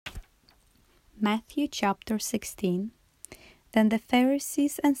Matthew chapter 16. Then the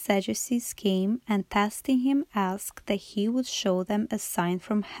Pharisees and Sadducees came, and testing him asked that he would show them a sign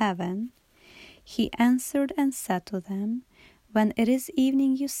from heaven. He answered and said to them, When it is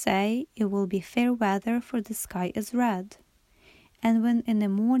evening you say, It will be fair weather, for the sky is red. And when in the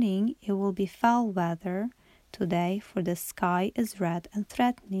morning it will be foul weather, today, for the sky is red and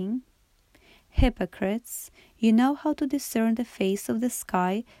threatening. Hypocrites, you know how to discern the face of the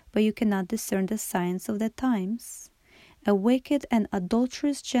sky, but you cannot discern the signs of the times. A wicked and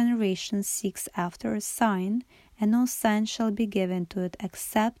adulterous generation seeks after a sign, and no sign shall be given to it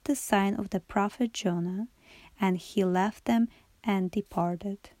except the sign of the prophet Jonah. And he left them and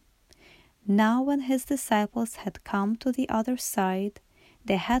departed. Now when his disciples had come to the other side,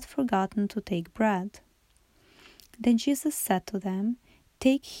 they had forgotten to take bread. Then Jesus said to them,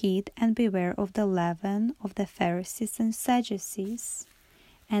 Take heed and beware of the leaven of the Pharisees and Sadducees.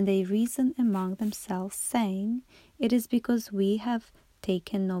 And they reasoned among themselves, saying, It is because we have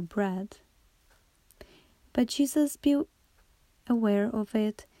taken no bread. But Jesus, being aware of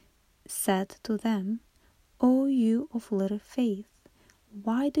it, said to them, O you of little faith,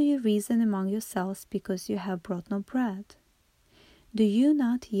 why do you reason among yourselves because you have brought no bread? Do you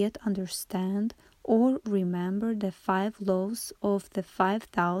not yet understand or remember the 5 loaves of the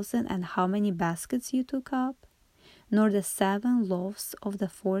 5,000 and how many baskets you took up? Nor the 7 loaves of the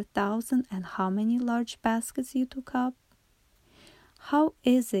 4,000 and how many large baskets you took up? How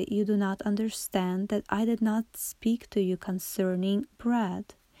is it you do not understand that I did not speak to you concerning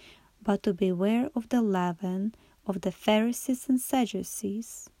bread, but to beware of the leaven of the Pharisees and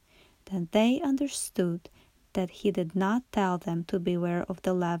Sadducees? Then they understood that he did not tell them to beware of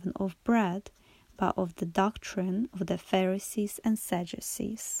the leaven of bread, but of the doctrine of the Pharisees and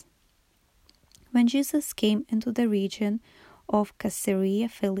Sadducees. When Jesus came into the region of Caesarea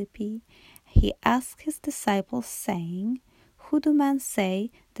Philippi, he asked his disciples, saying, Who do men say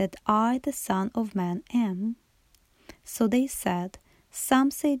that I, the Son of Man, am? So they said,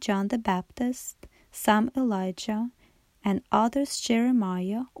 Some say John the Baptist, some Elijah, and others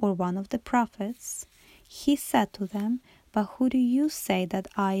Jeremiah or one of the prophets. He said to them, But who do you say that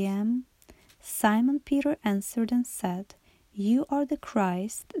I am? Simon Peter answered and said, You are the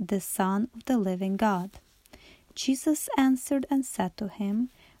Christ, the Son of the living God. Jesus answered and said to him,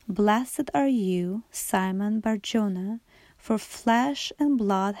 Blessed are you, Simon Bar-Jonah, for flesh and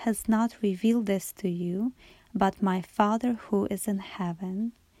blood has not revealed this to you, but my Father who is in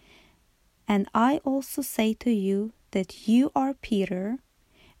heaven. And I also say to you that you are Peter,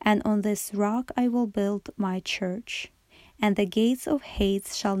 and on this rock I will build my church, and the gates of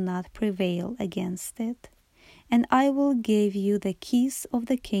Hades shall not prevail against it. And I will give you the keys of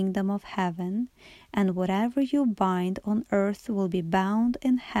the kingdom of heaven, and whatever you bind on earth will be bound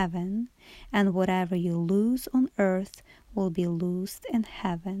in heaven, and whatever you loose on earth will be loosed in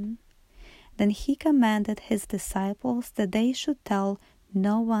heaven. Then he commanded his disciples that they should tell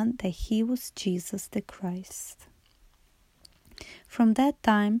no one that he was Jesus the Christ. From that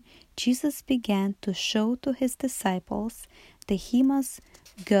time, Jesus began to show to his disciples that he must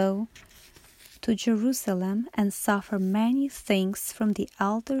go to Jerusalem and suffer many things from the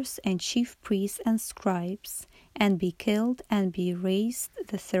elders and chief priests and scribes, and be killed and be raised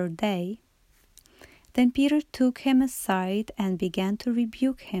the 3rd day. Then Peter took him aside and began to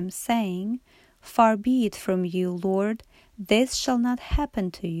rebuke him, saying, Far be it from you, Lord, this shall not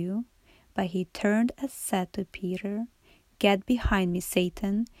happen to you. But he turned and said to Peter, Get behind me,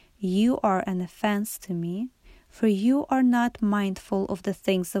 Satan, you are an offense to me, for you are not mindful of the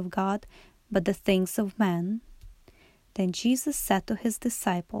things of God, but the things of men. Then Jesus said to his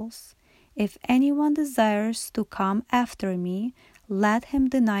disciples, If anyone desires to come after me, let him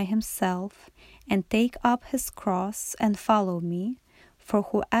deny himself, and take up his cross and follow me. For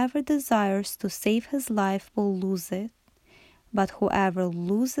whoever desires to save his life will lose it, but whoever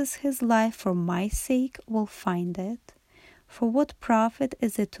loses his life for my sake will find it. For what profit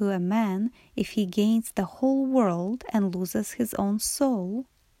is it to a man if he gains the whole world and loses his own soul?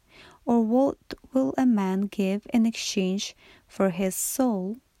 Or what will a man give in exchange for his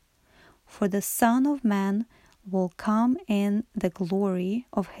soul? For the Son of Man will come in the glory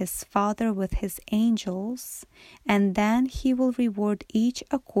of his Father with his angels, and then he will reward each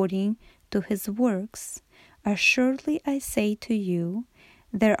according to his works. Assuredly I say to you,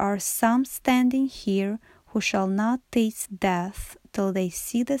 there are some standing here who shall not taste death till they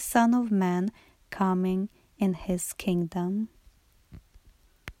see the Son of Man coming in his kingdom.